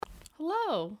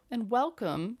Hello, and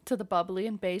welcome to the Bubbly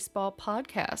and Baseball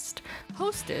podcast,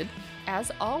 hosted,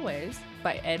 as always,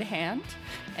 by Ed Hand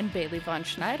and Bailey Von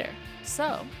Schneider.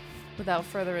 So, without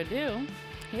further ado,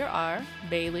 here are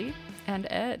Bailey and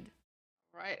Ed.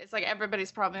 Right, it's like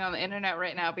everybody's probably on the internet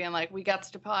right now being like, we got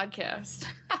to podcast.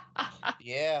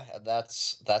 Yeah, and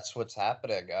that's what's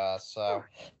happening. So,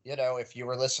 if you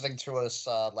were listening to us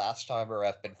last time or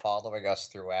have been following us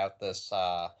throughout this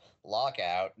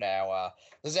lockout, now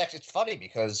this is actually it's funny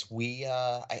because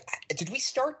did we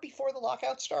start before the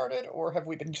lockout started, or have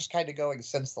we been just kind of going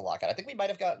since the lockout? I think we might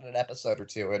have gotten an episode or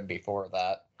two in before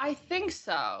that. I think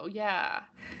so, yeah.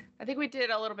 I think we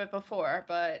did a little bit before,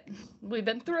 but we've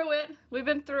been through it.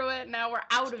 Now we're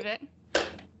out of it.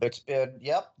 It's been,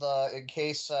 in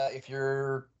case if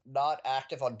you're not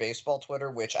active on baseball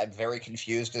Twitter, which I'm very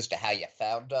confused as to how you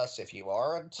found us if you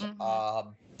aren't,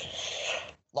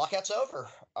 lockout's over.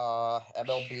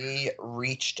 MLB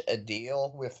reached a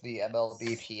deal with the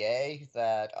MLBPA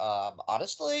that,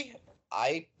 honestly,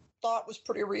 I thought was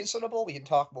pretty reasonable. We can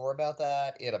talk more about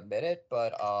that in a minute,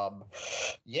 but,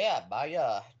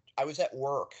 I was at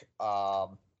work,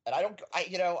 and I'm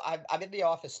in the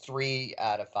office 3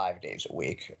 out of 5 days a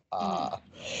week.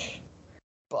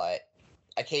 But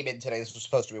I came in today. This was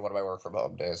supposed to be one of my work from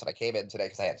home days, and I came in today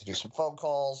because I had to do some phone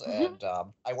calls. And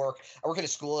I work at a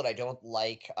school, and I don't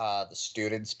like the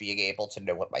students being able to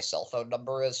know what my cell phone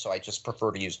number is, so I just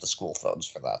prefer to use the school phones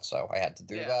for that. So I had to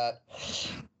do that.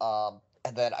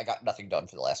 And then I got nothing done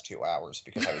for the last 2 hours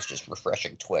because I was just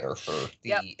refreshing Twitter for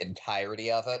the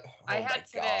entirety of it. I had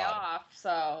today off,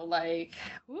 so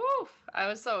I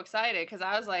was so excited because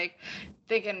I was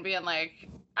thinking, being like,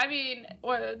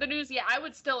 the news. Yeah, I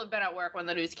would still have been at work when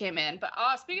the news came in. But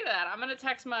speaking of that, I'm gonna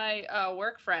text my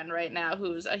work friend right now,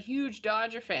 who's a huge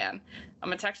Dodger fan. I'm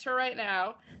gonna text her right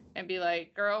now and be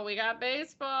like, "Girl, we got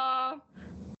baseball."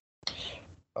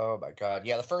 Oh my god.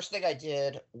 Yeah, the first thing I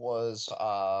did was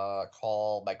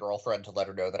call my girlfriend to let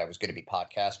her know that I was going to be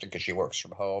podcasting because she works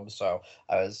from home. So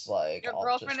I was like, Your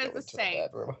girlfriend is a saint.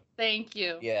 Thank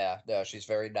you. Yeah, no, she's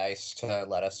very nice to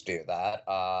let us do that.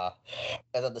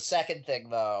 And then the second thing,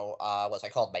 though, was I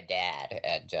called my dad,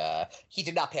 and he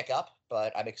did not pick up.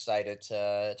 But I'm excited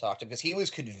to talk to him because he was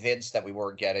convinced that we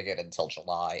weren't getting it until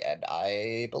July, and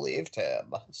I believed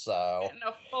him. So,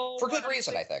 for good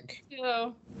reason, I think.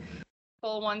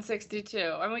 Full 162.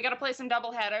 And we got to play some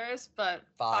double headers, but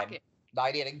fine. Fuck it.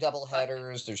 9-inning double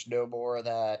headers. There's no more of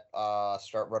that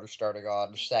starting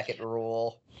on second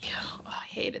rule. I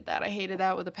hated that. I hated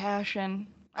that with a passion.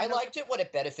 I liked it when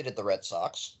it benefited the Red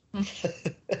Sox.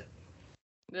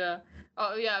 Yeah.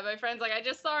 Oh, yeah. My friend's like, I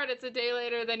just saw it. It's a day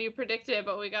later than you predicted,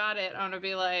 but we got it. I'm going to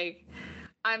be like,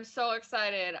 I'm so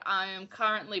excited. I am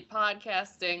currently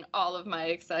podcasting all of my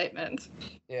excitement.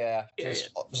 Yeah,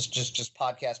 just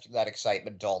podcasting that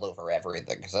excitement all over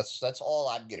everything, because that's all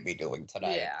I'm going to be doing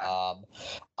tonight. Yeah.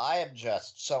 I've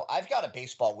got a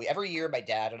baseball. Every year, my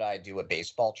dad and I do a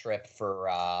baseball trip for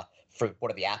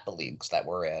one of the APBA leagues that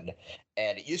we're in.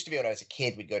 And it used to be when I was a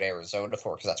kid, we'd go to Arizona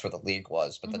for, because that's where the league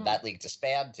was. But then that league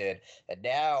disbanded, and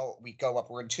now we go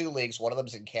up. We're in 2 leagues. One of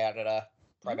them's in Canada.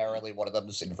 Primarily, one of them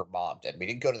is in Vermont, and we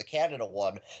didn't go to the Canada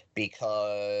one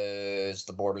because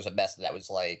the border's a mess, and that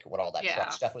was when all that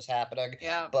truck stuff was happening.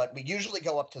 Yeah. But we usually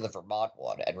go up to the Vermont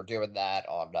one, and we're doing that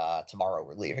on tomorrow.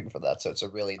 We're leaving for that, so it's a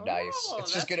really nice.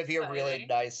 It's just going to be a really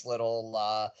nice little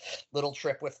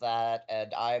trip with that,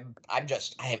 and I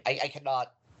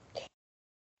cannot.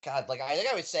 God, I think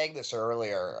I was saying this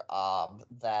earlier,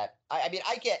 that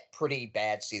I get pretty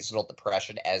bad seasonal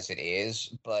depression as it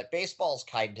is, but baseball's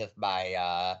kind of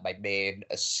my my main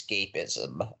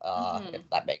escapism, if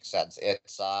that makes sense.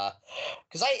 It's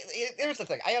because here's the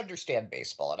thing, I understand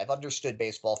baseball, and I've understood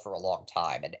baseball for a long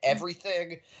time, and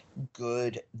everything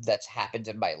good that's happened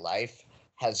in my life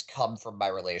has come from my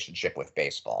relationship with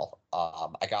baseball.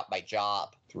 I got my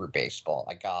job through baseball.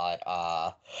 I got,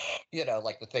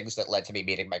 the things that led to me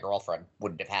meeting my girlfriend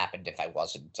wouldn't have happened if I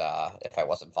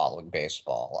wasn't following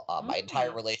baseball. My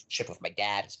entire relationship with my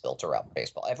dad is built around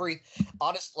baseball.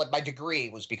 My degree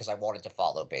was because I wanted to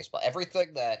follow baseball.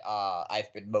 Everything that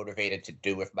I've been motivated to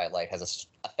do with my life has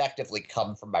effectively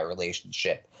come from my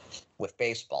relationship with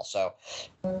baseball. So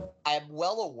I'm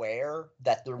well aware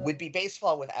that there would be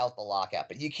baseball without the lockout,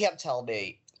 but you can't tell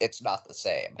me it's not the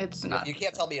same. It's not. You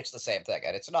can't tell me it's the same thing,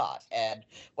 and it's not. And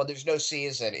when there's no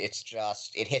season, it's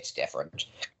just it hits different.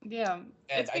 Yeah,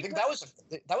 and I think that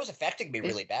was affecting me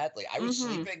really badly. I was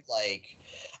sleeping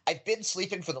I've been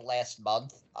sleeping for the last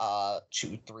month,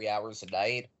 2-3 hours a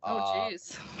night. Oh,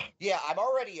 jeez. Yeah, I'm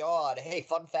already on. Hey,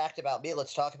 fun fact about me.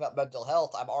 Let's talk about mental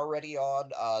health. I'm already on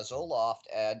Zoloft,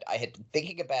 and I had been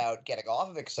thinking about getting off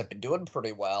of it because I've been doing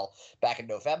pretty well back in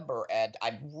November, and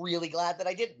I'm really glad that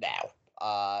I didn't now.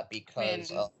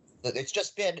 Because it's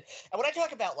just been. And when I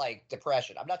talk about like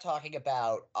depression, I'm not talking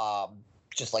about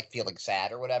just like feeling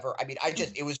sad or whatever. I mean,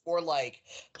 it was more like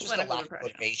just a lack of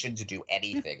motivation to do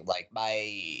anything. Like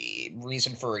my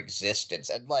reason for existence,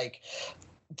 and like.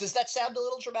 Does that sound a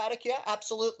little dramatic? Yeah,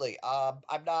 absolutely.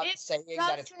 I'm not saying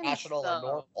that it's rational or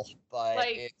normal, but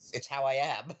like, it's how I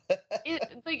am.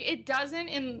 it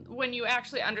doesn't when you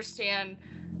actually understand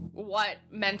what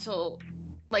mental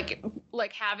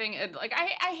having it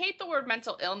I hate the word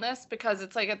mental illness because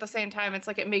it's like at the same time it's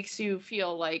like it makes you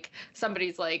feel like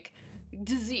somebody's like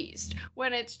diseased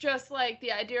when it's just like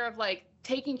the idea of like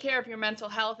taking care of your mental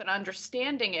health and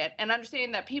understanding it and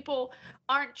understanding that people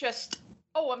aren't just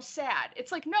I'm sad.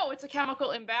 It's like, no, it's a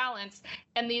chemical imbalance,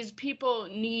 and these people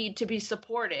need to be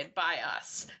supported by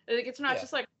us. Like, it's not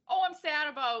just like, I'm sad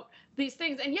about these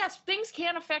things. And yes, things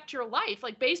can affect your life.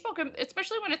 Like baseball can,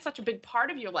 especially when it's such a big part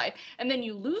of your life, and then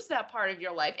you lose that part of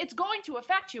your life, it's going to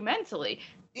affect you mentally.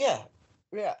 Yeah.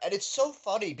 Yeah, and it's so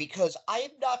funny because I am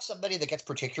not somebody that gets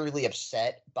particularly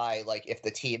upset by, like, if the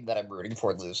team that I'm rooting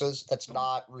for loses. That's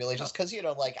not really just because,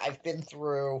 like, I've been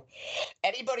through –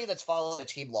 anybody that's followed the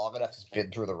team long enough has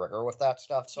been through the ringer with that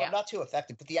stuff, so I'm not too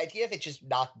affected. But the idea of it just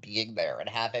not being there and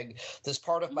having this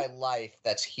part of my life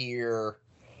that's here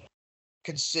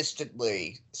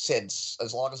consistently since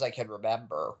as long as I can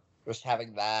remember, just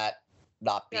having that –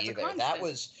 not be there. That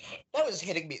was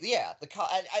hitting me. Yeah,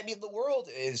 I mean, the world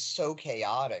is so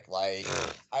chaotic. Like,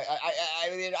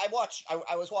 I mean,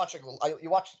 you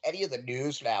watch any of the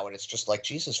news now, and it's just like,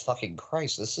 Jesus fucking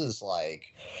Christ, this is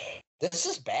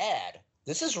bad.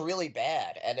 This is really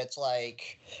bad, and it's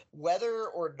like whether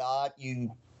or not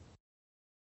you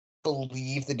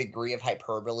believe the degree of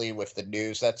hyperbole with the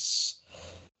news, that's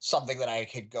something that I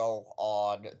could go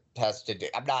on has to do.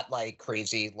 I'm not like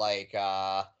crazy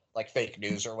like fake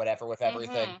news or whatever with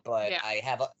everything, but I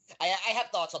have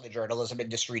thoughts on the journalism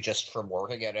industry just from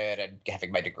working in it and having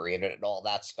my degree in it and all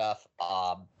that stuff.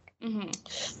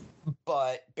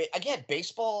 But again,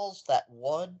 baseball's that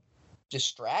one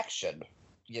distraction,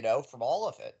 from all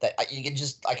of it that I can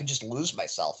just lose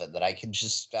myself in, that I can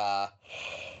just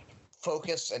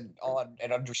focus and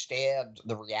understand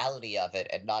the reality of it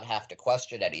and not have to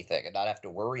question anything and not have to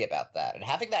worry about that. And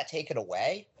having that taken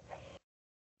away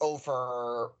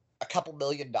over a couple $1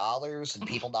 million and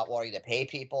people not wanting to pay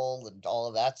people and all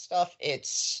of that stuff,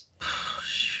 it's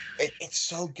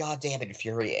so goddamn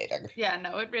infuriating. Yeah,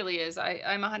 no, it really is.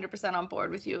 I'm 100% on board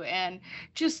with you. And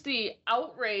just the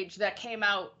outrage that came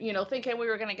out, thinking we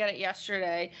were going to get it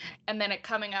yesterday, and then it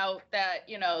coming out that,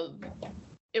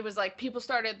 it was like people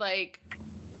started like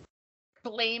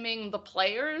blaming the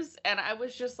players. And I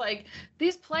was just like,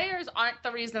 these players aren't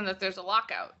the reason that there's a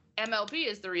lockout. MLB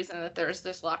is the reason that there's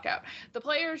this lockout. The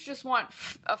players just want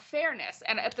a fairness.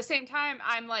 And at the same time,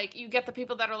 I'm like, you get the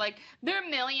people that are like, they're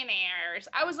millionaires.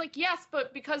 I was like, yes,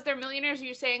 but because they're millionaires, are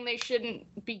you saying they shouldn't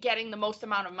be getting the most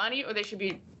amount of money or they should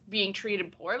be being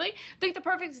treated poorly? I think the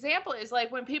perfect example is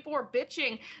like when people were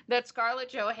bitching that Scarlett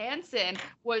Johansson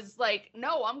was like,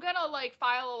 no, I'm going to like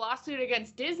file a lawsuit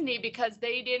against Disney because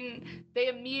they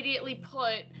immediately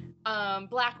put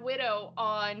Black Widow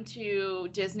onto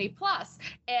Disney Plus,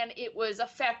 and it was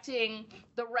affecting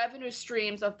the revenue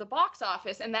streams of the box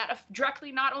office, and that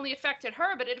directly not only affected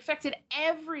her, but it affected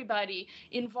everybody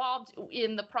involved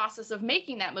in the process of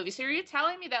making that movie. So are you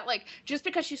telling me that like just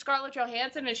because she's Scarlett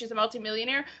Johansson and she's a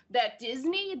multimillionaire, that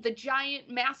Disney, the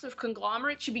giant massive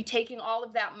conglomerate, should be taking all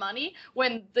of that money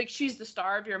when like she's the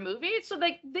star of your movie? So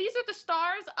like these are the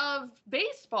stars of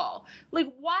baseball.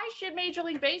 Like why should Major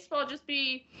League Baseball just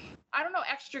be, I don't know,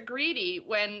 extra greedy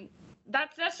when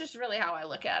that's just really how I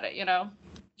look at it,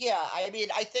 Yeah, I mean,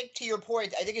 I think to your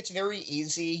point, I think it's very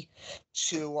easy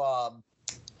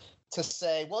to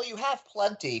say, well, you have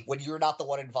plenty when you're not the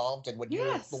one involved and when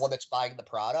you're the one that's buying the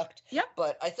product. Yep.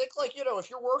 But I think, like, if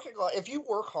you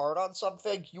work hard on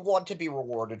something, you want to be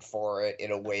rewarded for it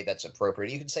in a way that's appropriate.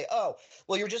 You can say, oh,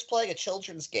 well, you're just playing a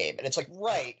children's game. And it's like,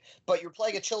 right, but you're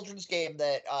playing a children's game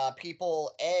that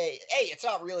people, it's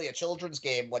not really a children's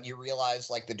game when you realize,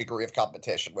 like, the degree of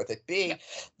competition with it. B,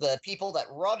 the people that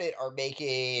run it are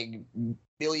making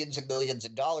millions and millions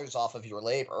of dollars off of your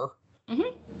labor.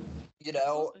 Mm-hmm.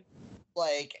 Absolutely.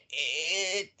 like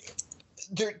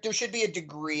there should be a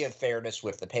degree of fairness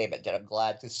with the payment, and I'm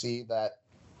glad to see that.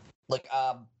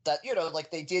 That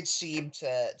like they did seem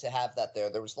to have that there.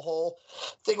 There was the whole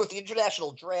thing with the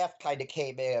international draft kind of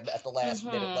came in at the last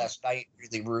minute last night,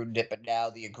 really ruined it. But now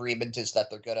the agreement is that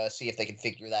they're gonna see if they can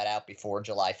figure that out before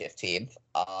July 15th.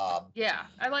 Yeah,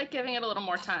 I like giving it a little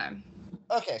more time.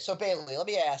 Okay, so Bailey, let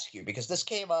me ask you, because this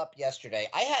came up yesterday.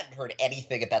 I hadn't heard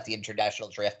anything about the international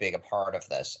draft being a part of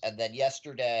this, and then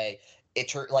yesterday it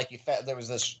turned like there was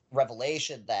this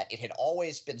revelation that it had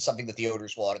always been something that the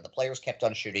owners wanted. The players kept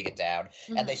on shooting it down,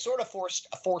 and they sort of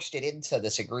forced it into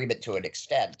this agreement to an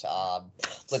extent,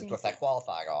 with that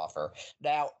qualifying offer.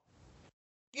 Now,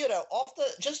 off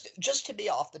the just to me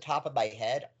off the top of my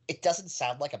head, it doesn't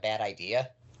sound like a bad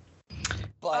idea.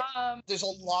 But there's a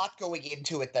lot going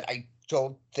into it that I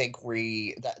don't think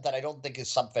that I don't think is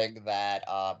something that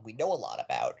we know a lot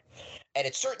about, and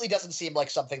it certainly doesn't seem like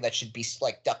something that should be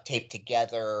like duct taped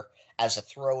together as a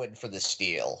throw-in for the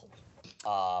steal.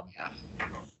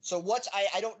 So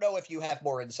I don't know if you have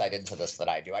more insight into this than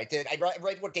I do. I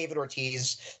read what David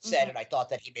Ortiz said, and I thought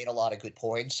that he made a lot of good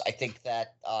points. I think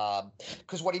that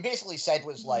because what he basically said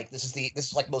was like this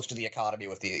is like most of the economy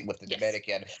with the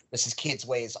Dominican. This is kids'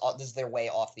 ways. This is their way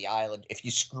off the island. If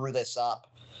you screw this up,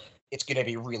 it's going to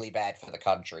be really bad for the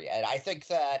country. And I think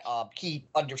that he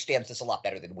understands this a lot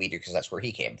better than we do because that's where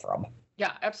he came from.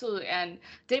 Yeah, absolutely. And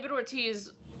David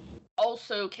Ortiz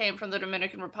also came from the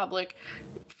Dominican Republic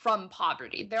from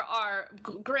poverty. There are,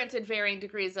 granted, varying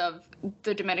degrees of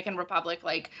the Dominican Republic,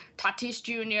 like Tatis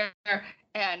Jr.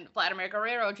 and Vladimir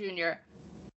Guerrero Jr.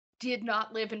 did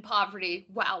not live in poverty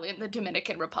while in the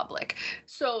Dominican Republic.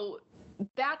 So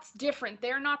that's different.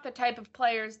 They're not the type of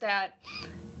players that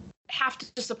have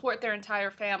to support their entire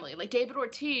family. Like David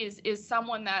Ortiz is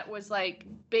someone that was like,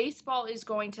 baseball is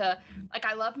going to, like,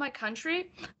 I love my country,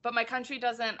 but my country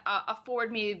doesn't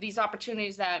afford me these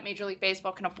opportunities that Major League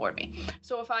Baseball can afford me.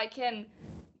 So if I can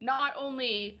not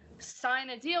only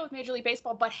sign a deal with Major League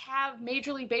Baseball, but have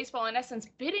Major League Baseball in essence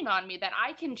bidding on me, that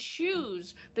I can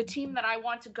choose the team that I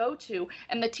want to go to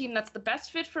and the team that's the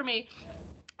best fit for me,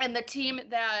 and the team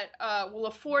that will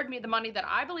afford me the money that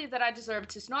I believe that I deserve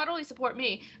to not only support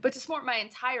me, but to support my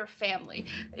entire family.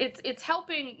 It's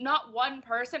helping not one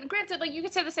person. Granted, like you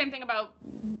could say the same thing about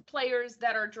players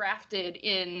that are drafted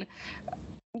in,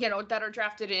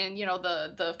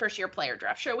 the first year player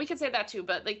draft. Sure, we could say that too,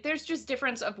 but like there's just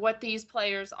difference of what these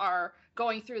players are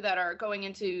going through that are going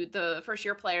into the first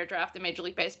year player draft in Major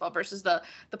League Baseball versus the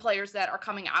players that are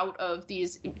coming out of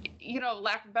these,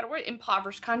 lack of a better word,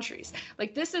 impoverished countries.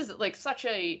 Like this is like such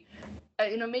an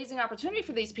amazing opportunity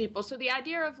for these people. So the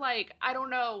idea of like, I don't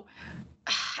know,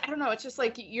 it's just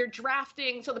like you're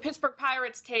drafting. So the Pittsburgh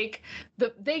Pirates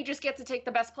they just get to take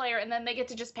the best player and then they get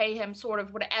to just pay him sort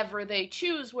of whatever they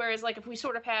choose. Whereas like if we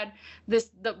sort of had the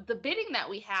bidding that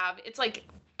we have, it's like,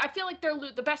 I feel like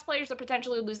the best players are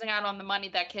potentially losing out on the money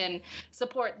that can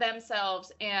support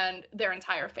themselves and their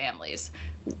entire families.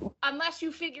 Unless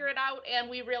you figure it out and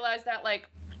we realize that like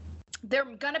they're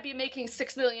going to be making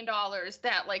 $6 million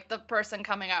that like the person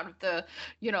coming out of the,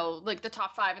 like the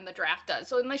top 5 in the draft does.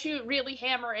 So unless you really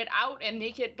hammer it out and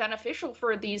make it beneficial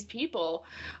for these people,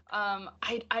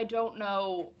 I don't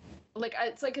know. Like,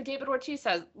 it's like David Ortiz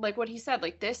says, like what he said,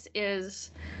 like this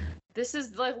is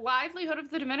the livelihood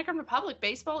of the Dominican Republic.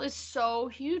 Baseball is so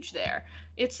huge there.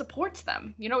 It supports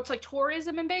them. It's like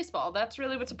tourism in baseball. That's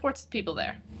really what supports people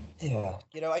there. Yeah.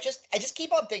 I just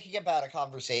keep on thinking about a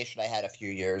conversation I had a few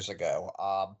years ago.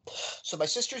 So my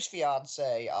sister's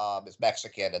fiance is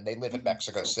Mexican and they live in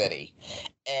Mexico City.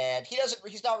 And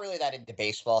he's not really that into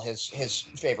baseball. His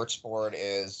favorite sport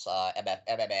is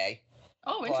MMA.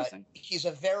 Oh, interesting. But he's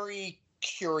a very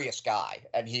curious guy,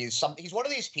 and he's one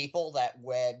of these people that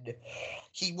when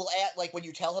he will like when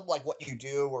you tell him like what you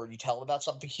do or you tell him about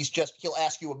something, he'll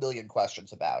ask you a million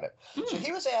questions about it. So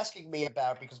he was asking me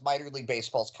about, because minor league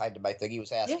baseball's kind of my thing, he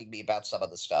was asking me about some of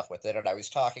the stuff with it, and I was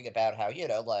talking about how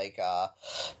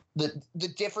the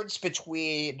difference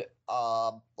between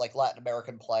like Latin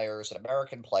American players and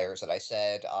American players, and I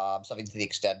said something to the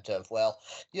extent of, well,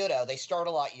 they start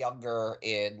a lot younger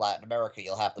in Latin America.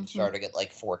 You'll have them starting at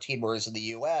like 14, whereas in the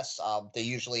U.S. They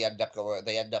usually end up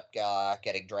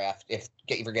getting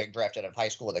drafted out of high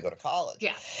school when they go to college.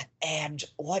 Yeah. And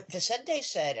what Vicente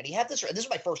said, and he had this is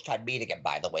my first time meeting him,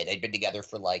 by the way. They'd been together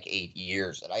for like 8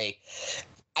 years, and I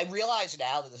realize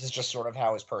now that this is just sort of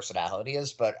how his personality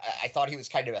is, but I thought he was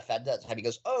kind of offended at the time. He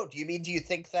goes, "Oh, do you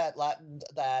think that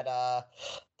Latinos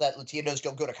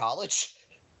don't go to college?"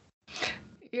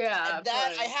 Yeah. And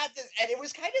that I had this, and it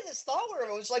was kind of this thought where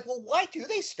it was like, well, why do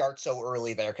they start so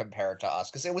early there compared to us?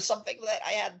 Because it was something that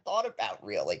I hadn't thought about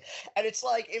really. And it's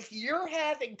like, if you're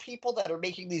having people that are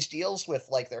making these deals with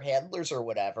like their handlers or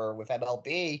whatever with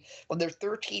MLB when they're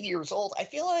 13 years old, I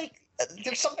feel like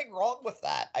there's something wrong with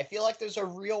that. I feel like there's a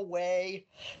real way.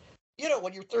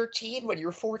 When you're 13, when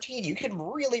you're 14, you can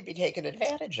really be taken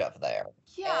advantage of there.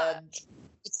 Yeah. And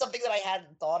it's something that I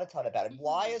hadn't thought a ton about. And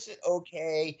why is it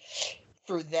okay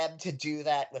for them to do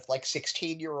that with like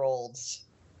 16-year-olds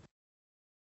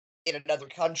in another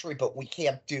country, but we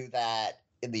can't do that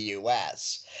in the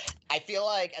US? I feel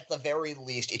like at the very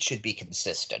least it should be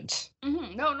consistent.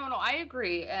 Mm-hmm. No, I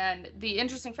agree. And the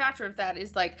interesting factor of that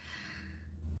is like,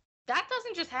 that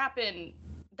doesn't just happen.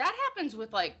 That happens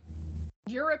with like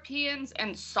Europeans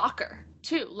and soccer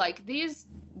too. Like these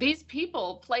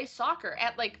people play soccer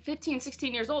at like 15,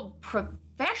 16 years old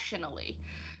professionally.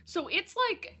 So it's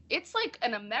like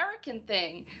an American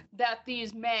thing that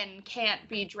these men can't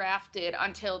be drafted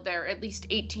until they're at least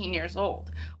 18 years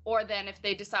old. Or then if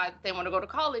they decide that they want to go to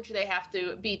college, they have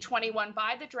to be 21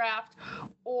 by the draft,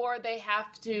 or they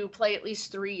have to play at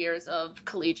least 3 years of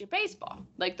collegiate baseball.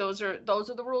 Like those are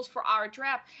the rules for our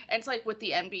draft. And it's like with the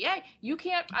NBA,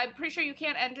 I'm pretty sure you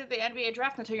can't enter the NBA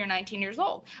draft until you're 19 years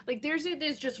old. Like there's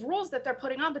just rules that they're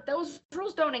putting on, but those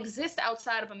rules don't exist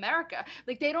outside of America.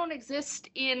 Like they don't exist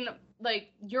in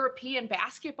like European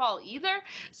basketball either.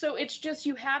 So it's just,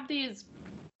 you have these,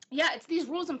 it's these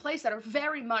rules in place that are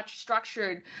very much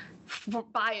structured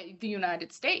by the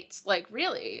United States, like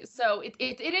really. So it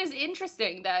is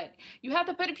interesting that you have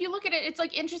to, but if you look at it, it's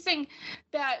like interesting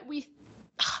that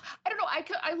I don't know.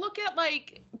 I look at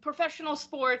like professional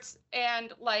sports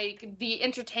and like the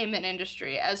entertainment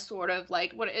industry as sort of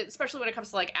like especially when it comes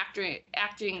to like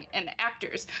acting and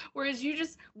actors. Whereas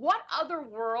what other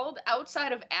world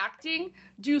outside of acting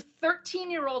do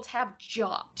 13-year-olds have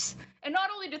jobs? And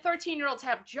not only do 13-year-olds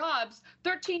have jobs,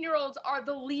 13-year-olds are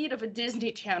the lead of a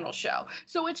Disney Channel show.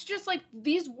 So it's just like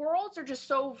these worlds are just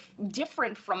so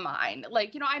different from mine.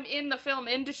 Like, I'm in the film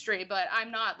industry, but I'm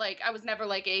not like, I was never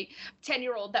like a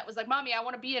 10-year-old that was like, Mommy, I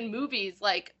want to be in movies.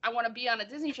 Like, I want to be on a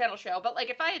Disney Channel show. But like,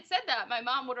 if I had said that, my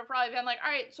mom would have probably been like,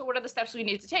 all right, so what are the steps we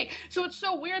need to take? So it's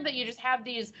so weird that you just have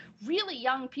these really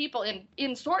young people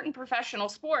in certain professional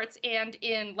sports and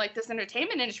in like this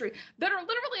entertainment industry that are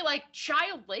literally like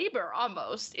child labor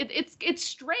almost. It's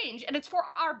strange, and it's for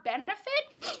our benefit.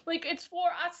 Like it's for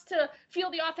us to feel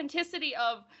the authenticity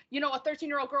of a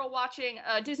 13-year-old girl watching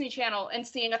Disney Channel and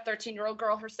seeing a 13-year-old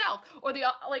girl herself, or the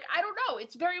like, I don't know,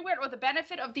 it's very weird, or the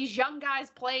benefit of these young guys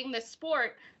playing this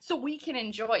sport so we can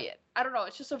enjoy it. I don't know,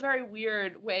 it's just a very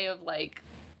weird way of like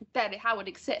that, how it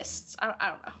exists. I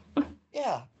don't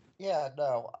know.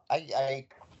 No,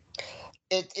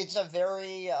 it's a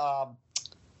very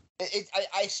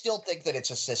I still think that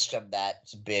it's a system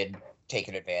that's been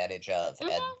taken advantage of,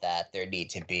 and that there need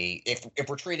to be, if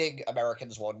we're treating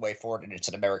Americans one way forward and it's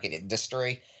an American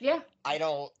industry,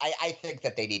 I think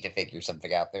that they need to figure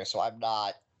something out there. So I'm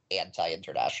not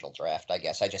anti-international draft, I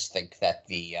guess. I just think that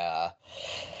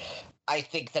I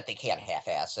think that they can't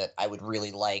half-ass it. I would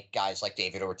really like guys like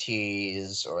David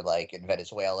Ortiz, or like in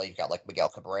Venezuela, you've got like Miguel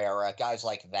Cabrera. Guys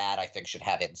like that, I think, should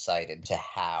have insight into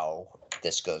how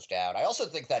this goes down. I also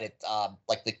think that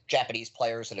like the Japanese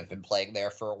players that have been playing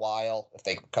there for a while, if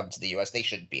they come to the U.S., they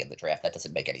shouldn't be in the draft. That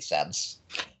doesn't make any sense.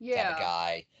 To have a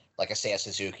guy like a Seiya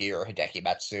Suzuki or Hideki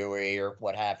Matsui or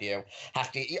what have you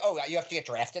have to get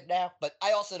drafted now. But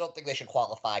I also don't think they should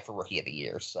qualify for Rookie of the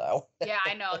Year. So yeah,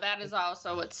 I know, that is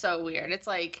also what's so weird. It's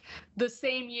like the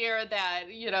same year that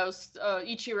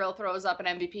Ichiro throws up an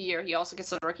MVP year, he also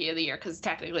gets a Rookie of the Year because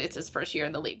technically it's his first year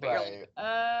in the league. But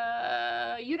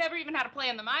right. You never even had to play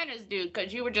in the minors, dude,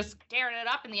 because you were just tearing it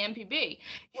up in the MPB.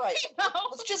 Right.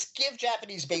 Let's just give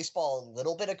Japanese baseball a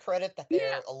little bit of credit that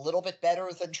they're a little bit better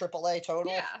than AAA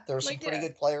total. Yeah. There are some pretty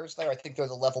good players there. I think they're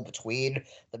the level between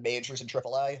the majors and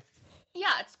AAA.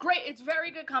 Yeah, it's great. It's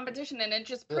very good competition, and it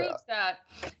just proves that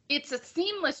it's a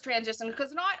seamless transition,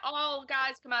 because not all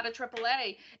guys come out of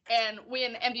AAA and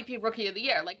win MVP Rookie of the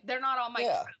Year. Like, they're not all Mike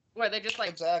Trout, where they just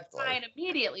like sign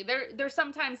immediately. There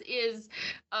sometimes is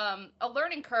a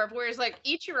learning curve, whereas like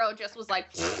Ichiro just was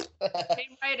like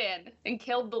came right in and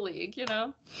killed the league,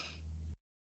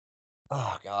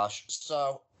 Oh gosh.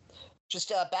 So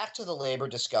just back to the labor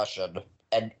discussion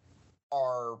and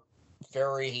our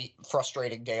very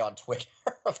frustrating day on Twitter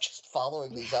of just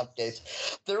following these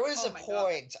updates. There was a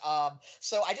point.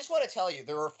 So I just want to tell you,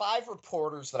 there were 5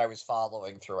 reporters that I was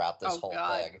following throughout this whole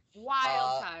thing.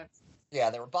 Wild times. Yeah,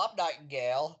 there were Bob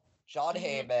Nightingale, John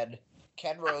Heyman,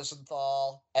 Ken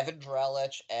Rosenthal, Evan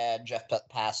Drellich, and Jeff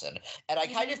Passan. And I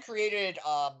kind of created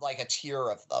like a tier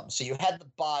of them. So you had the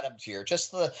bottom tier,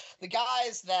 just the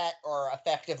guys that are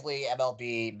effectively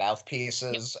MLB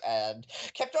mouthpieces and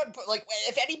kept on like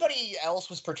if anybody else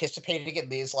was participating in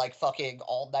these like fucking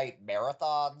all-night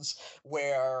marathons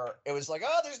where it was like,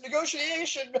 oh, there's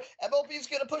negotiation, MLB's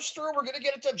gonna push through, we're gonna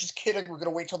get it done. Just kidding, we're gonna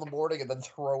wait till the morning and then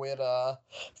throw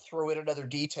in another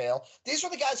detail. These were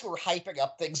the guys who were hyping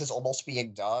up things as almost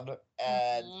being done,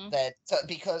 and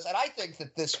because I think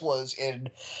that this was in.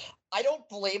 I don't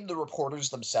blame the reporters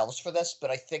themselves for this,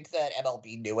 but I think that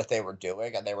MLB knew what they were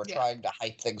doing, and they were trying to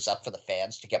hype things up for the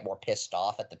fans to get more pissed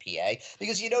off at the PA.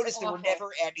 Because you notice there were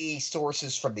never any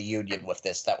sources from the union with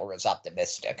this that were as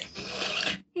optimistic.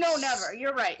 No, never.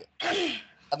 You're right.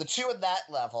 And the two in that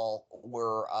level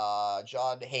were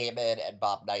John Heyman and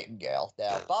Bob Nightingale.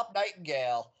 Now, Bob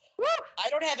Nightingale, I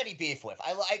don't have any beef with.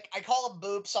 I call him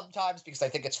Boob sometimes because I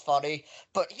think it's funny,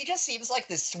 but he just seems like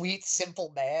this sweet,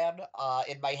 simple man.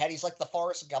 In my head, he's like the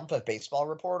Forrest Gump of baseball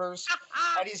reporters,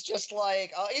 and he's just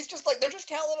like they're just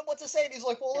telling him what to say, and he's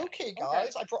like, "Well, okay,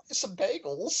 guys, I brought you some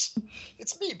bagels.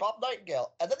 It's me, Bob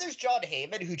Nightingale." And then there's John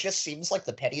Heyman, who just seems like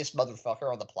the pettiest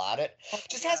motherfucker on the planet.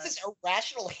 Just has this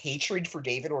irrational hatred for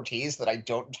David Ortiz that I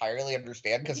don't entirely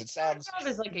understand because it sounds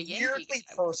like a weirdly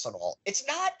personal. It's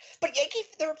not, but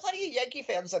there are plenty of Yankee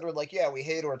fans that are like, yeah, we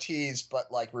hate Ortiz, but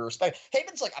like we respect.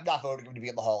 Heyman's like, I'm not voting him to be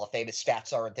in the Hall of Fame. His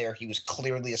stats aren't there. He was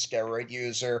clearly a steroid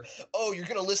user. Oh, you're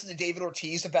gonna listen to David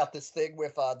Ortiz about this thing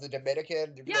with the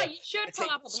Dominican? Yeah, you should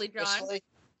probably, John.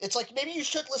 It's like maybe you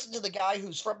should listen to the guy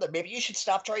who's from there. Maybe you should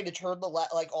stop trying to turn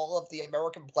all of the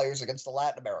American players against the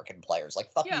Latin American players.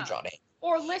 Like fuck you, Johnny.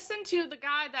 Or listen to the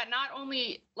guy that not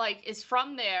only like is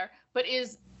from there, but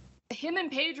is. Him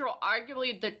and Pedro,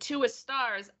 arguably the twoest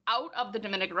stars out of the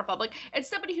Dominican Republic, and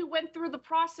somebody who went through the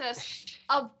process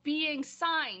of being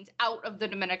signed out of the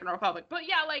Dominican Republic. But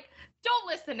yeah, like, don't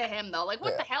listen to him, though. Like,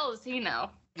 what the hell does he know?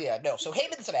 Yeah, no, so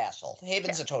Heyman's an asshole.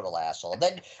 Heyman's a total asshole. And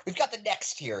then we've got the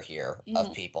next tier here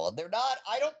of people. And they're not,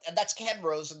 and that's Ken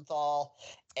Rosenthal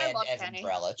and Evan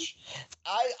Drellich.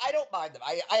 I don't mind them.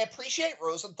 I appreciate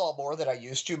Rosenthal more than I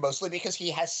used to, mostly because he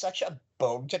has such a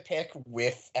bone to pick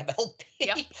with MLB.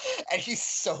 Yep. And he's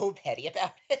so petty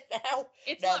about it now.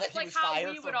 It's now that he was how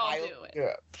we would all do it.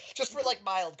 Yeah, just for like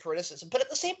mild criticism. But at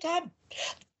the same time,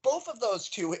 both of those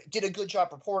two did a good job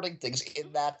reporting things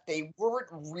in that they weren't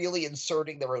really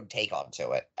inserting their own take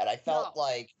onto it. And I felt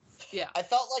like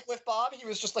with Bob, he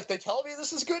was just like, they tell me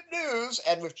this is good news.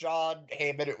 And with John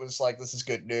Heyman, it was like, this is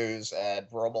good news. And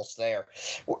we're almost there.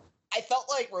 I felt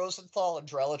like Rosenthal and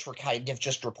Drellich were kind of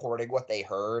just reporting what they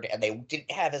heard, and they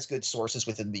didn't have as good sources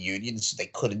within the union, so they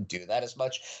couldn't do that as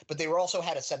much. But they also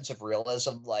had a sense of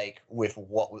realism, like with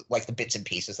the bits and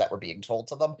pieces that were being told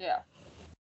to them. Yeah.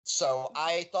 So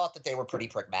I thought that they were pretty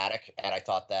pragmatic, and I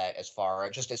thought that as far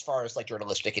as like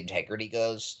journalistic integrity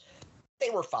goes, they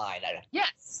were fine.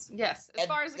 Yes. As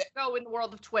far as it go in the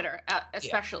world of Twitter,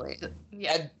 especially.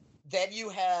 Yeah. And then you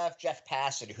have Jeff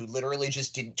Passan, who literally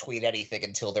just didn't tweet anything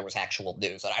until there was actual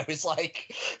news, and I was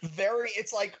like,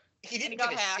 it's like he didn't give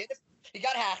a shit. He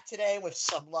got hacked today with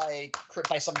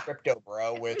by some crypto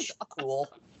bro, which cool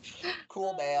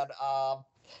man.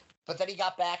 But then he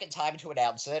got back in time to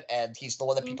announce it, and he's the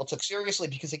one that people took seriously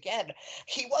because, again,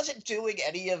 he wasn't doing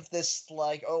any of this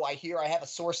like, oh, I have a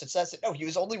source that says it. No, he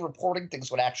was only reporting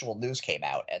things when actual news came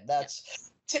out, and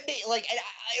that's to me like, and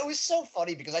it was so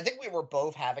funny because I think we were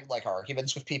both having like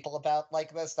arguments with people about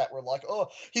like this that were like, oh,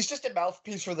 he's just a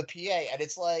mouthpiece for the PA, and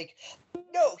it's like,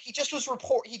 no, he just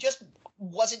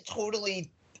wasn't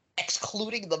totally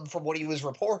excluding them from what he was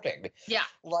reporting. Yeah,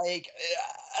 like.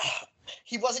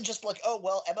 He wasn't just like, oh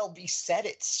well, MLB said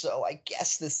it, so I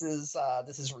guess this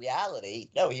is reality.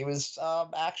 No, he was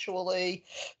actually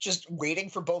just waiting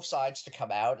for both sides to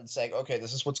come out and saying, okay,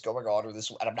 this is what's going on,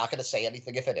 and I'm not going to say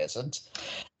anything if it isn't.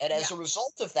 And as a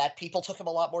result of that, people took him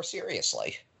a lot more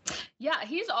seriously. Yeah,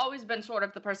 he's always been sort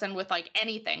of the person with like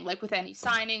anything, like with any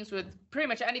signings, with pretty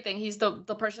much anything. He's the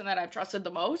person that I've trusted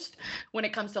the most when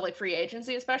it comes to like free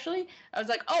agency, especially. I was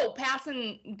like, oh,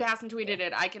 Passan tweeted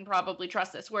it. I can probably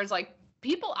trust this. Whereas like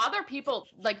other people,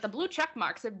 like the blue check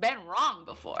marks have been wrong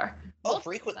before. Oh,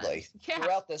 frequently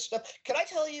throughout this stuff. Can I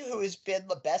tell you who has been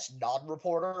the best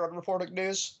non-reporter on reporting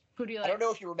news? Who do you like? I don't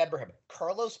know if you remember him.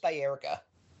 Carlos Baerga.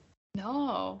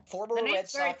 No. Former Red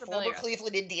Sox, former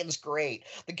Cleveland Indians great.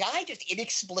 The guy just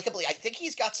inexplicably, I think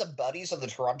he's got some buddies in the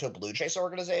Toronto Blue Jays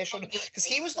organization, because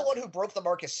he was the one who broke the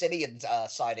Marcus Semien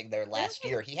signing there last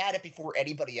year. He had it before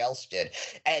anybody else did.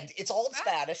 And it's all in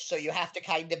Spanish, so you have to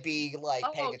kind of be, like,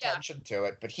 paying attention to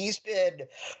it. But he's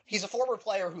a former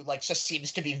player who, like, just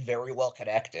seems to be very well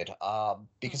connected,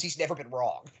 because he's never been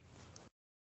wrong.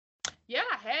 Yeah,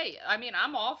 hey, I mean,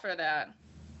 I'm all for that.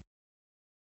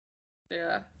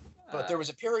 Yeah. But there was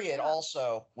a period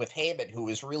also with Heyman who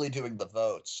was really doing the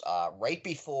votes right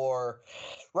before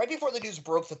the news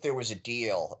broke that there was a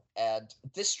deal. And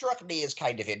this struck me as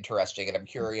kind of interesting, and I'm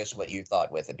curious what you thought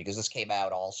with it, because this came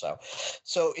out also.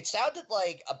 So it sounded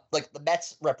like the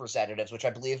Mets representatives, which I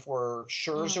believe were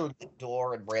Scherzer,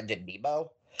 Lindor, and Brandon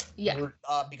Nimmo. Yeah.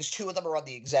 Because two of them are on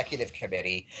the executive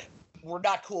committee, were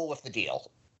not cool with the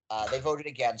deal. They voted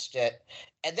against it.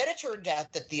 And then it turned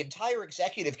out that the entire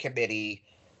executive committee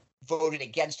voted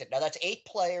against it. Now, that's 8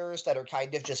 players that are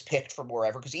kind of just picked from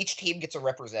wherever, because each team gets a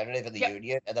representative in the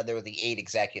union, and then there are the 8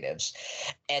 executives.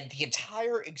 And the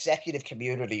entire executive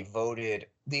committee voted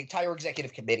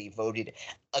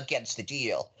against the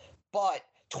deal. But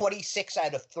 26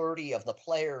 out of 30 of the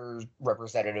players'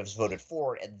 representatives voted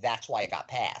for it, and that's why it got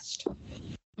passed.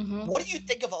 Mm-hmm. What do you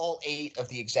think of all 8 of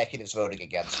the executives voting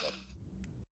against it?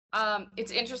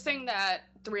 It's interesting that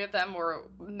 3 of them were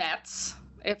Mets.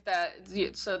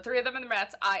 So 3 of them in the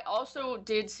Mets. I also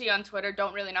did see on Twitter,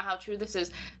 don't really know how true this is,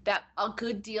 that a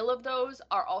good deal of those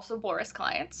are also Boras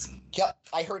clients. Yep,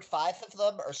 I heard 5 of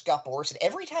them are Scott Boras, and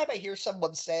every time I hear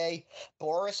someone say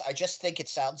Boras, I just think it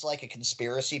sounds like a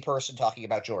conspiracy person talking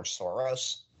about George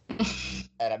Soros.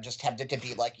 And I'm just tempted to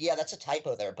be like, yeah, that's a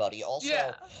typo there, buddy. Also,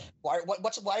 why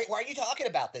are you talking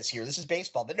about this here? This is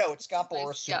baseball. But no, it's Scott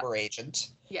Boras, super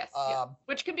agent. Yes,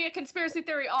 which can be a conspiracy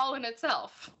theory all in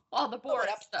itself. All the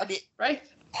Boras stuff, right?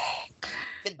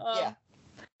 Yeah.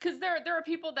 Because there are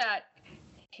people that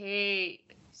hate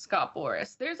Scott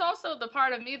Boras. There's also the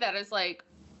part of me that is like,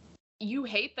 you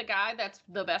hate the guy that's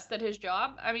the best at his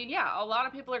job? I mean, yeah, a lot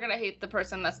of people are going to hate the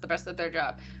person that's the best at their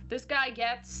job. This guy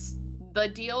gets the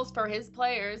deals for his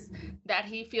players that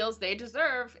he feels they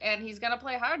deserve, and he's going to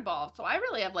play hardball. So I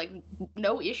really have, like,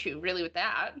 no issue, really, with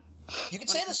that. You could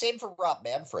say the same for Rob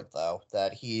Manfred, though,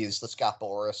 that he's the Scott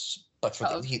Boras, but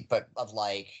of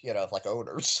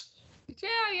owners. Yeah,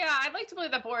 I'd like to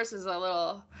believe that Boras is a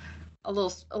little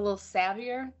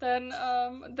savvier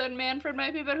than Manfred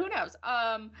might be, but who knows?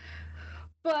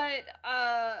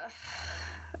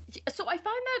 So I find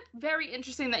that very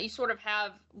interesting that you sort of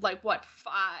have, like, 5?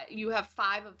 You have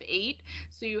 5 of 8,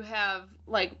 so you have,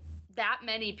 like, that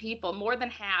many people, more than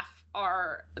half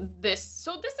are this.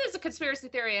 So this is a conspiracy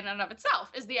theory in and of itself,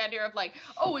 is the idea of, like,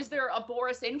 oh, is there a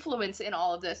Boras influence in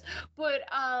all of this? But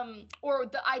or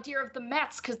the idea of the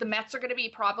Mets, because the Mets are going to be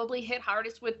probably hit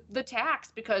hardest with the tax,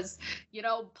 because, you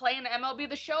know, playing MLB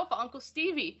The Show for Uncle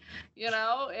Stevie, you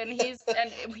know, and he's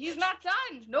not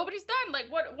done. Nobody's done. Like,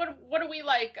 what are we,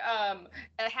 like, a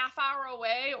half hour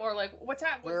away, or, like, what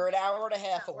time? We're an hour and a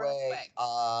half away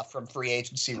from free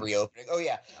agency reopening. Oh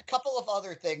yeah, a couple of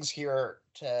other things here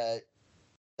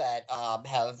that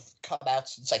have come out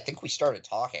since I think we started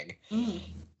talking. Mm-hmm.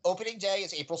 Opening day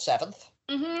is April 7th.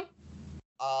 Mm-hmm.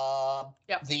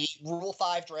 The Rule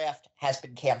 5 draft has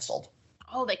been canceled.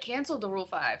 Oh, they canceled the Rule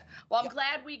 5. Well, I'm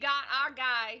glad we got our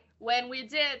guy when we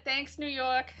did. Thanks, New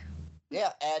York.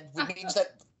 Yeah, and it means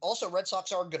that also Red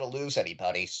Sox aren't going to lose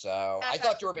anybody, so I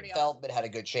thought Durbin Feldman had a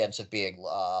good chance of being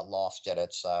lost in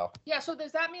it, so. Yeah, so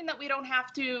does that mean that we don't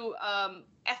have to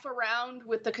F around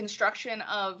with the construction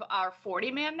of our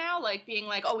 40-man now? Like, being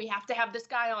like, oh, we have to have this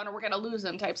guy on or we're going to lose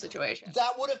him type situation?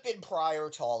 That would have been prior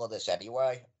to all of this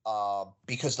anyway,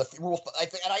 because the rule,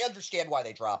 and I understand why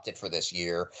they dropped it for this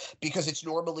year, because it's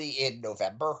normally in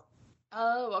November.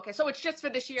 Oh, okay. So it's just for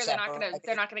this year. They're not gonna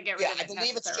get rid of it. Yeah, I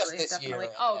believe it's just this definitely.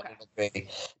 year. Oh, okay.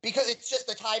 Because it's just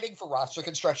the timing for roster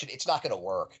construction. It's not going to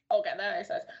work. Okay, that makes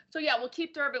sense. So yeah, we'll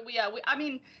keep Durbin. I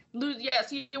mean, lose. Yes,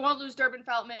 you won't lose Durbin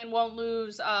Feltman. Won't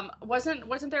lose.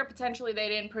 Wasn't there potentially they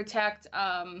didn't protect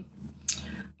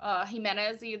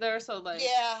Jimenez either? So, like.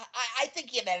 Yeah, I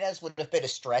think Jimenez would have been a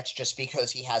stretch just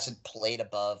because he hasn't played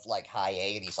above, like, high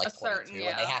A, and he's like 22,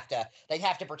 and they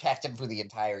have to protect him for the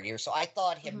entire year. So I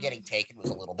thought him getting taken was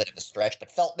a little bit of a stretch,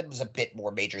 but Feltman was a bit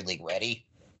more major league ready.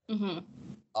 Mm-hmm.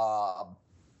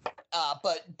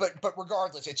 But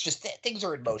regardless, it's just things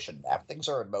are in motion now. Things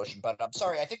are in motion. But I'm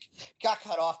sorry, I think got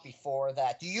cut off before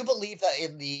that. Do you believe that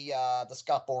in the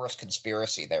Scott Boras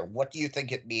conspiracy there? What do you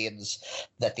think it means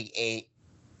that the 8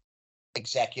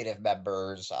 executive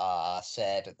members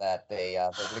said that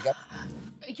they're going to get.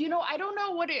 I don't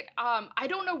know I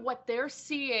don't know what they're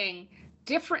seeing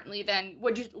differently than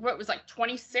what was like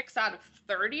 26 out of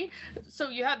 30. So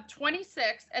you have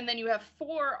 26 and then you have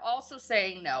 4 also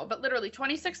saying no, but literally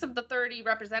 26 of the 30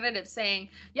 representatives saying,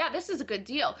 yeah, this is a good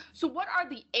deal. So what are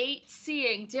the 8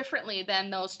 seeing differently than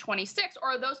those 26? Or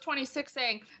are those 26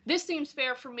 saying, this seems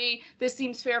fair for me, this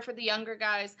seems fair for the younger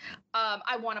guys,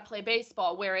 I want to play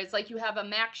baseball? Whereas like you have a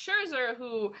Max Scherzer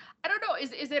who, I don't know,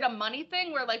 is it a money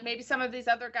thing where like maybe some of these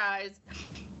other guys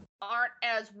aren't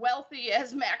as wealthy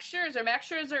as Max Scherzer. Max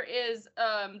Scherzer is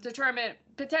determined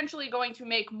potentially going to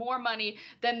make more money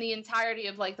than the entirety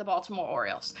of like the Baltimore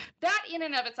Orioles. That in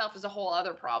and of itself is a whole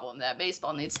other problem that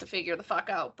baseball needs to figure the fuck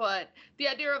out. But the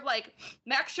idea of like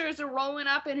Max Scherzer rolling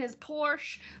up in his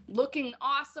Porsche, looking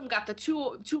awesome, got the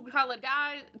two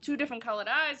different colored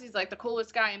eyes. He's like the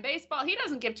coolest guy in baseball. He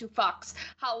doesn't give 2 fucks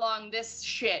how long this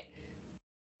shit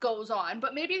goes on.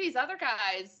 But maybe these other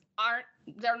guys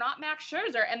they're not Max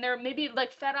Scherzer, and they're maybe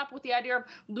like fed up with the idea of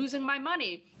losing my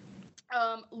money,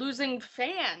 losing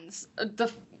fans,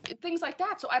 the things like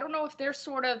that. So I don't know if they're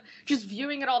sort of just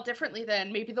viewing it all differently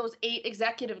than maybe those 8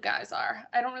 executive guys are.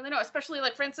 I don't really know, especially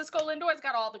like Francisco Lindor's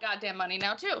got all the goddamn money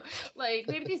now too. Like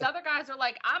maybe these other guys are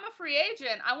like, I'm a free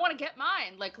agent, I want to get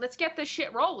mine. Like, let's get this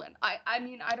shit rolling. I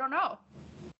mean, I don't know.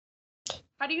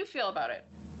 How do you feel about it?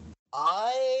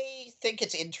 I think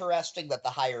it's interesting that the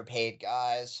higher paid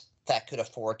guys that could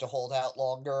afford to hold out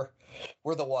longer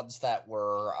were the ones that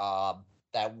were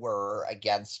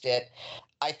against it.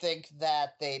 I think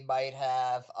that they might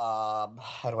have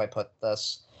how do I put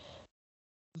this?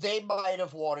 They might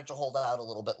have wanted to hold out a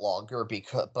little bit longer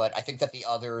but I think that the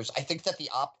others, I think that the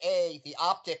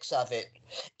optics of it,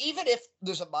 even if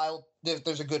there's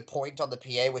a good point on the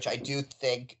PA, which I do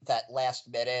think that last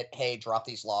minute, hey, drop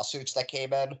these lawsuits that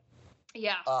came in.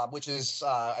 Yeah. Which is,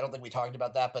 I don't think we talked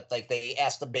about that, but like they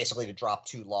asked them basically to drop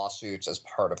 2 lawsuits as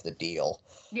part of the deal.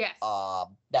 Yes. Now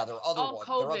there are other ones,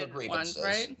 there are other grievances, ones,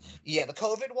 right? Yeah, the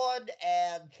COVID one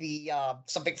and the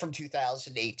something from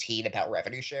 2018 about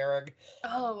revenue sharing.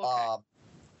 Oh,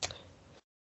 okay.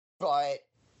 But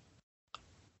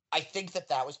I think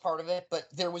that was part of it, but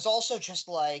there was also just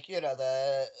like,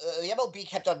 the MLB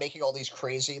kept on making all these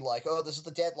crazy, like, oh, this is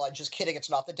the deadline. Just kidding, it's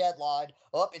not the deadline.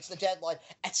 Oh, it's the deadline.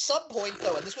 At some point,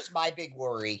 though, and this was my big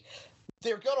worry,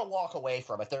 they're gonna walk away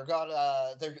from it. They're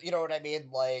you know what I mean?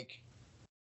 Like,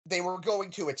 they were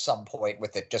going to at some point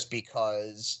with it, just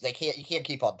because you can't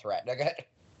keep on threatening it.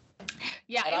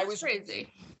 Yeah, and it was crazy.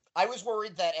 I was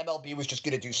worried that MLB was just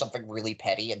gonna do something really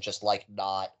petty and just like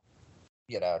not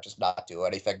do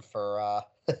anything for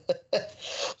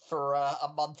for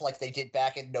a month like they did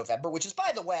back in November, which is,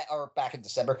 by the way, or back in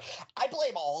December. I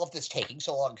blame all of this taking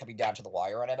so long coming down to the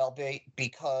wire on MLB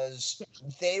because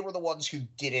they were the ones who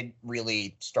didn't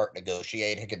really start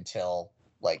negotiating until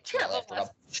after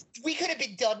we could have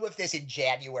been done with this in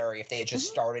January if they had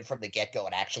just started from the get-go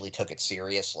and actually took it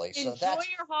seriously. So enjoy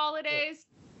your holidays.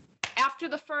 After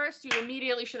the 1st, you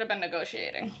immediately should have been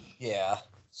negotiating. Yeah.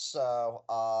 So,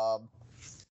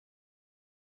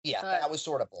 that was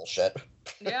sort of bullshit.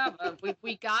 Yeah,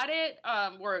 we got it.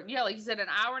 We're like you said, an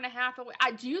hour and a half away.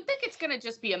 Do you think it's gonna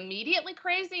just be immediately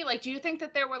crazy? Like, do you think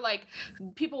that there were like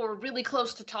people were really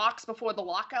close to talks before the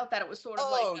lockout, that it was sort of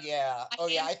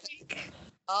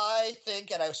I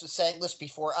think, and I was just saying this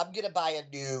before, I'm gonna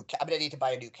need to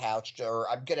buy a new couch, or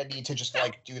I'm gonna need to just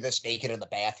like do this naked in the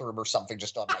bathroom or something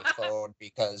just on my phone,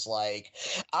 because like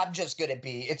I'm just gonna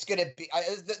be.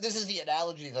 This is the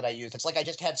analogy that I use. It's like I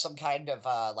just had some kind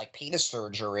of like penis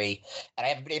surgery, and I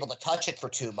haven't been able to touch it for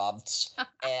 2 months,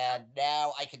 and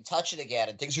now I can touch it again,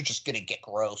 and things are just gonna get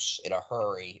gross in a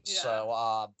hurry. Yeah.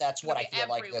 So that's what I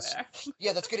feel everywhere. Like this.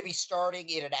 Yeah, that's gonna be starting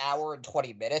in an hour and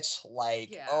 20 minutes.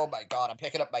 Like, oh my God, I'm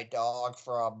picking up my dog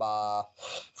from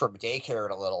daycare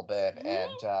in a little bit,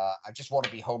 and I just want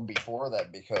to be home before then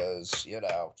because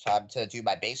time to do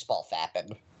my baseball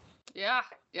fapping. Yeah,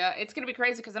 it's gonna be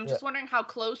crazy because I'm just wondering how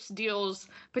close deals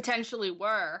potentially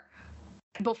were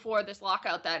before this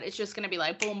lockout. That it's just gonna be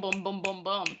like boom, boom, boom, boom,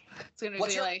 boom. It's gonna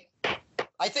be like.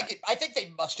 I think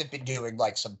they must have been doing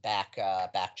like some back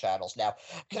channels. Now,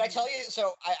 can I tell you?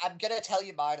 So I'm gonna tell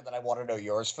you mine, and then I want to know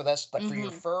yours for this. But for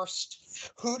your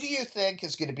first, who do you think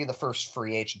is going to be the first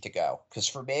free agent to go? Because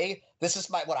for me, this is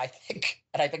what I think,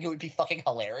 and I think it would be fucking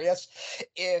hilarious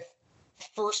if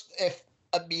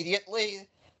immediately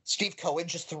Steve Cohen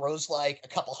just throws like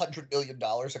 $200 million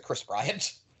at Chris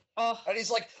Bryant. Oh. And he's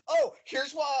like, oh,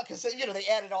 here's why, because, they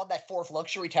added on that 4th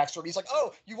luxury tax, and he's like,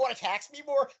 oh, you want to tax me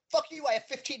more? Fuck you, I have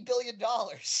 $15 billion.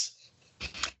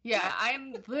 Yeah,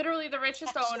 I'm literally the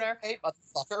richest owner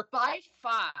by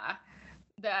far.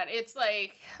 That it's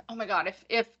like, oh my god,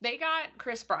 if they got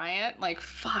Chris Bryant, like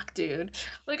fuck, dude.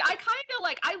 Like I kind of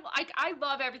like I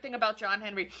love everything about John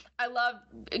Henry. I love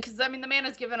because I mean the man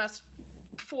has given us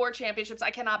 4 championships.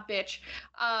 I cannot bitch.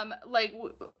 Like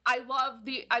I love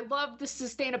the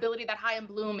sustainability that Chaim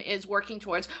Bloom is working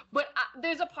towards. But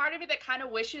there's a part of me that kind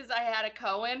of wishes I had a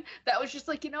Cohen that was just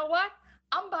like, you know what?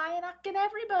 I'm buying fucking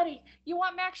everybody. You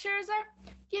want Max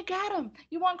Scherzer? You got him.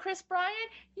 You want Chris Bryant?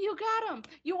 You got him.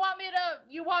 You want me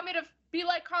to be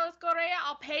like Carlos Correa?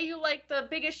 I'll pay you like the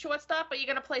biggest shortstop, but you're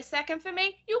gonna play second for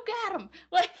me? You got him.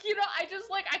 Like, you know, I just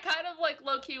like I kind of like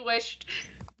low key wished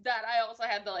that I also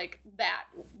had the like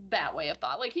that way of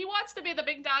thought. Like he wants to be the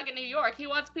big dog in New York. He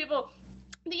wants people.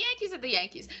 The Yankees are the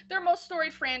Yankees. They're most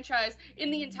storied franchise in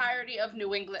the entirety of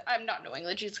New England. I'm not New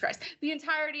England, Jesus Christ. The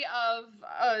entirety of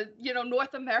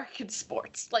North American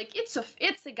sports. Like it's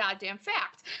a goddamn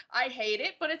fact. I hate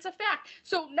it, but it's a fact.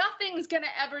 So nothing's gonna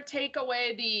ever take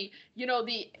away the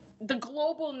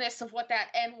globalness of what that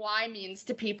NY means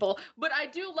to people. But I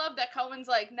do love that Cohen's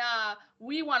like, nah,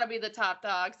 we want to be the top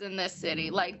dogs in this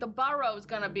city. Like the borough's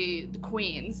gonna be the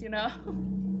Queens, you know?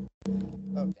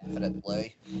 Oh,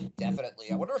 definitely.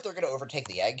 I wonder if they're going to overtake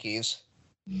the Yankees.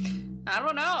 I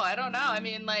don't know. I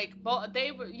mean, like,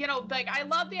 they, like, I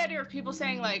love the idea of people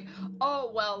saying, like,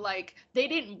 oh, well, like, they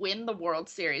didn't win the World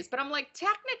Series. But I'm like,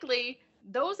 technically,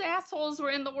 those assholes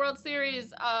were in the World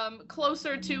Series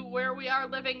closer to where we are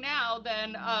living now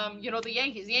than, the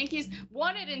Yankees. The Yankees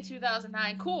won it in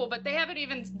 2009. Cool, but they haven't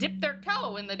even dipped their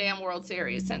toe in the damn World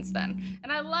Series since then.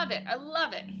 And I love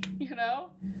it, you know?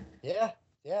 Yeah.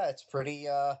 Yeah, it's pretty,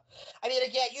 I mean,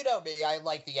 again, you know me, I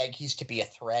like the Yankees to be a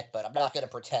threat, but I'm not going to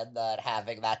pretend that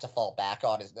having that to fall back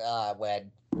on is,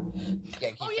 when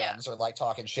Yankee fans are, like,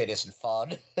 talking shit isn't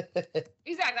fun.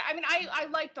 Exactly. I mean, I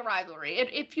like the rivalry.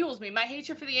 It fuels me. My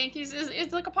hatred for the Yankees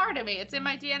is like a part of me. It's in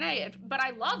my DNA, but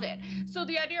I love it. So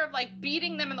the idea of, like,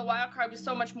 beating them in the wild card is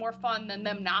so much more fun than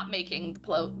them not making the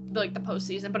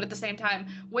postseason. But at the same time,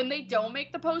 when they don't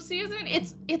make the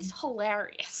postseason, it's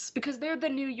hilarious because they're the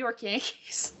New York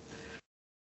Yankees.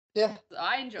 Yeah.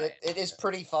 I enjoy it. It is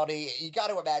pretty funny. You got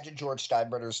to imagine George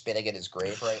Steinbrenner spinning in his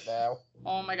grave right now.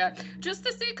 Oh my God. Just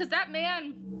to see, because that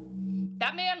man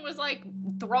was like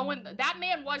that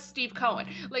man was Steve Cohen.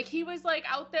 Like he was like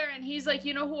out there and he's like,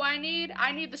 you know who I need?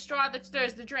 I need the straw that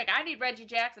stirs the drink. I need Reggie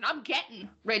Jackson. I'm getting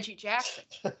Reggie Jackson.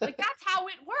 Like that's how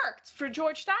it worked for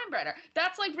George Steinbrenner.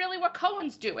 That's like really what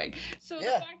Cohen's doing. So the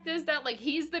fact is that like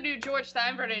he's the new George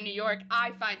Steinbrenner in New York,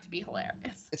 I find to be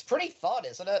hilarious. It's pretty fun,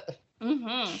 isn't it?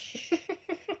 Mm-hmm.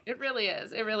 It really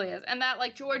is. And that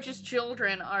like George's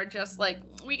children are just like,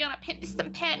 we gonna pinch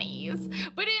some pennies.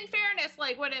 But in fairness,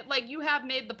 like when it like you have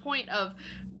made the point of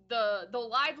the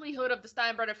livelihood of the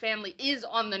Steinbrenner family is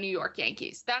on the New York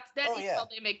Yankees. That is how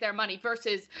they make their money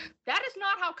versus that is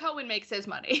not how Cohen makes his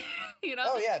money. You know?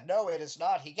 Oh yeah, no, it is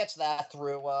not. He gets that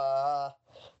through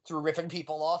ripping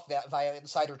people off via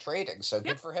insider trading. So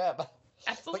good for him.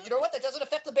 Absolutely. But you know what? That doesn't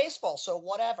affect the baseball, so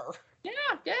whatever. Yeah,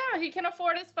 he can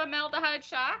afford his formaldehyde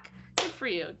shock. Good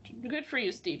for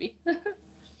you, Stevie.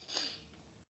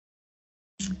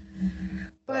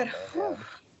 But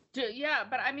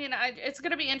but I mean, it's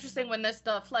gonna be interesting when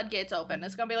the floodgates open.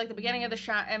 It's gonna be like the beginning of The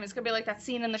Shining. It's gonna be like that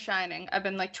scene in The Shining. I've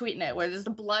been like tweeting it, where the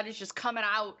blood is just coming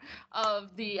out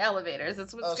of the elevators.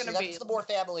 That's what it's gonna be. That's the more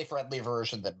family-friendly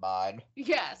version than mine.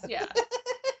 Yes, yeah.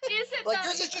 Is it like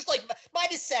yours is just like mine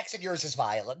is sex and yours is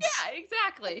violence. Yeah,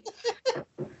 exactly.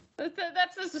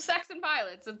 That's the sex and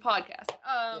violence in podcast.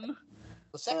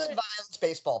 The Sex and Violence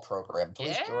baseball program.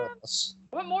 Please join us.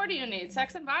 What more do you need?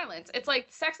 Sex and violence. It's like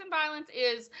sex and violence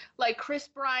is like Chris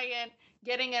Bryant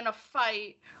getting in a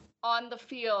fight on the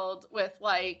field with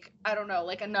like, I don't know,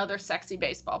 like another sexy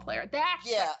baseball player.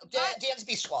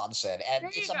 Dansby Swanson. And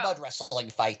it's a mud wrestling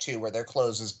fight too, where their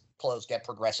clothes get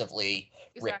progressively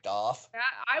ripped off.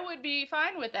 I would be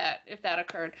fine with that if that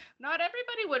occurred. Not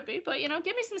everybody would be, but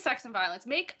give me some sex and violence.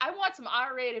 I want some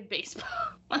R-rated baseball.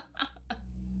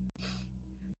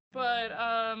 But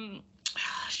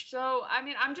so I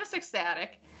mean, I'm just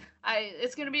ecstatic.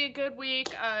 It's gonna be a good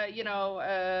week. I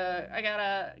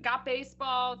got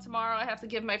baseball tomorrow. I have to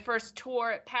give my first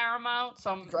tour at Paramount.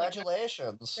 So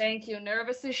congratulations. Thank you.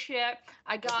 Nervous as shit.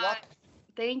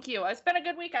 Thank you. It's been a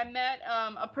good week. I met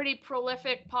a pretty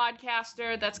prolific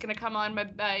podcaster that's going to come on my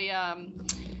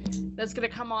that's going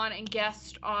to come on and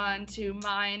guest on to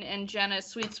mine and Jenna's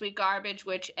Sweet Sweet Garbage,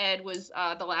 which Ed was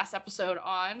the last episode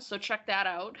on. So check that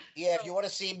out. Yeah, if you want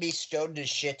to see me stoned as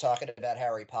shit talking about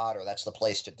Harry Potter, that's the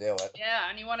place to do it. Yeah,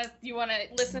 and you want to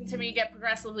listen to me get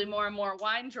progressively more and more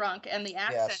wine drunk, and the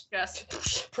accent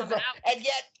just and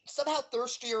yet somehow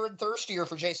thirstier and thirstier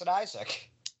for Jason Isaac.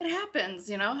 It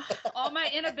happens, all my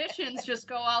inhibitions just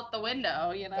go out the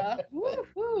window,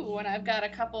 Woo-hoo, when I've got a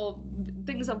couple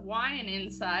things of wine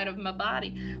inside of my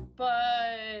body.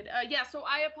 But yeah, so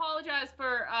I apologize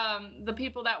for the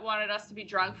people that wanted us to be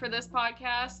drunk for this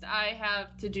podcast. I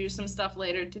have to do some stuff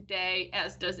later today,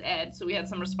 as does Ed, so we had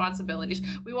some responsibilities.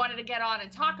 We wanted to get on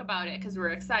and talk about it because we were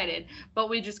excited,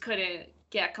 but we just couldn't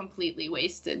get completely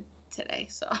wasted today,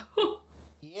 so...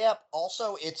 Yep.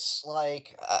 Also, it's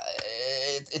like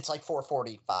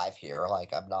 4:45 here.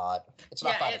 Like it's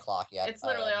not 5 o'clock yet. It's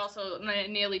literally also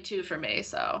nearly 2 for me.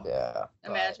 So yeah.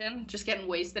 Imagine just getting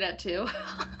wasted at 2.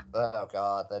 Oh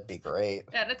God, that'd be great.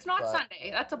 Yeah, it's not Sunday.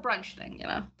 That's a brunch thing,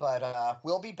 But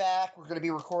we'll be back. We're going to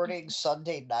be recording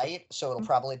Sunday night, so it'll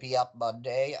probably be up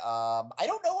Monday. I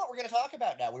don't know what we're going to talk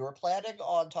about now. We were planning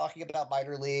on talking about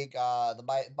minor league, the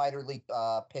minor league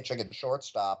pitching and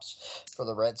shortstops for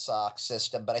the Red Sox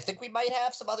system. But I think we might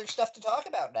have some other stuff to talk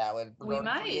about now. And we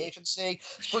might. Free agency,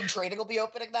 spring training will be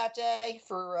opening that day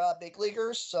for big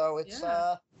leaguers. So it's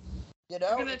we're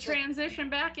gonna transition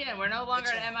back in. We're no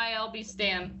longer an MILB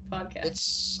Stan podcast.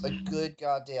 It's a good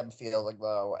goddamn feeling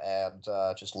though, and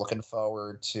just looking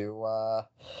forward to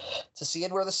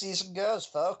seeing where the season goes,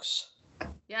 folks.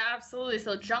 Yeah, absolutely.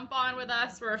 So jump on with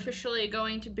us. We're officially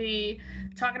going to be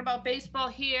talking about baseball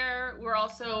here. We're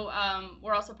also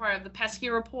part of the Pesky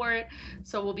Report,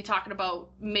 so we'll be talking about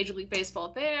Major League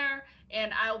Baseball there.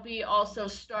 And I'll be also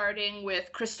starting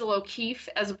with Crystal O'Keefe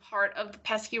as a part of the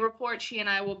Pesky Report. She and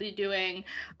I will be doing,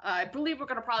 I believe we're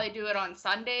going to probably do it on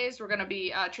Sundays. We're going to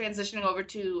be transitioning over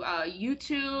to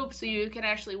YouTube, so you can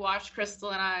actually watch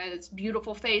Crystal and I's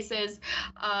beautiful faces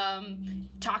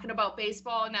talking about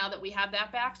baseball now that we have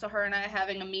that back. So her and I are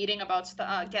having a meeting about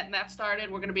getting that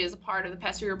started. We're going to be as a part of the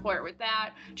Pesky Report with that.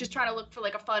 Just trying to look for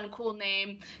like a fun, cool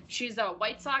name. She's a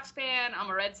White Sox fan. I'm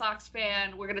a Red Sox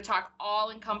fan. We're going to talk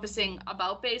all-encompassing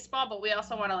about baseball, but we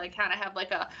also want to like kind of have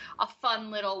like a fun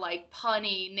little like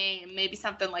punny name, maybe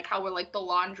something like how we're like the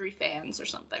Laundry Fans or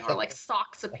something, or like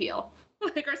Sox Appeal,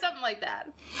 like, or something like that.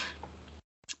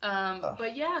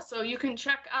 But yeah, so you can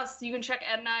check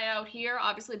Ed and I out here,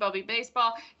 obviously Bubbly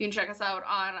Baseball. You can check us out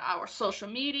on our social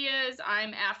medias.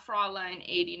 I'm at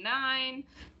Fraulein89.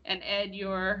 And Ed,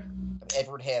 you're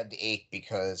Edward Hand 8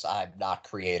 because I'm not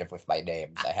creative with my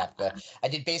names. I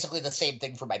did basically the same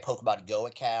thing for my Pokemon Go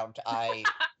account. I'm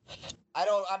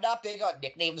not big on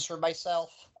nicknames for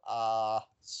myself.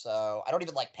 So I don't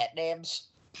even like pet names.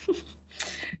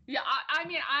 Yeah, I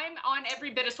mean, I'm on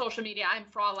every bit of social media. I'm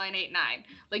Fraulein89.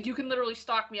 Like, you can literally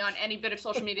stalk me on any bit of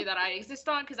social media that I exist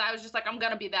on, because I was just like, I'm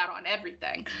gonna be that on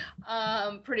everything,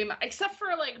 pretty much, except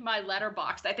for like my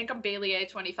Letterboxd. I think I'm Bailey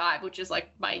A25, which is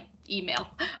like my email.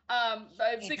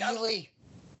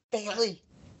 Bailey,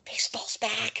 baseball's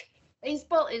back.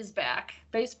 Baseball is back.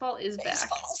 Baseball's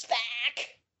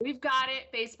back. We've got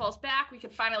it. Baseball's back. We can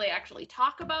finally actually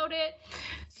talk about it.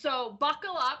 So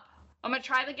buckle up. I'm going to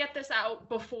try to get this out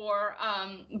before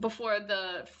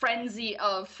the frenzy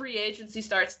of free agency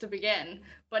starts to begin.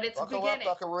 But it's beginning.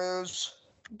 Up, Buckaroos.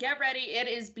 Get ready. It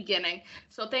is beginning.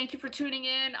 So thank you for tuning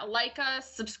in. Like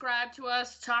us, subscribe to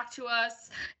us, talk to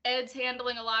us. Ed's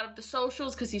handling a lot of the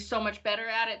socials because he's so much better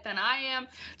at it than I am.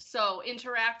 So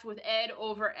interact with Ed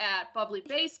over at Bubbly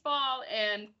Baseball.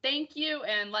 And thank you.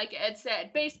 And like Ed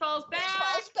said, baseball's back.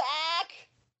 Baseball's back.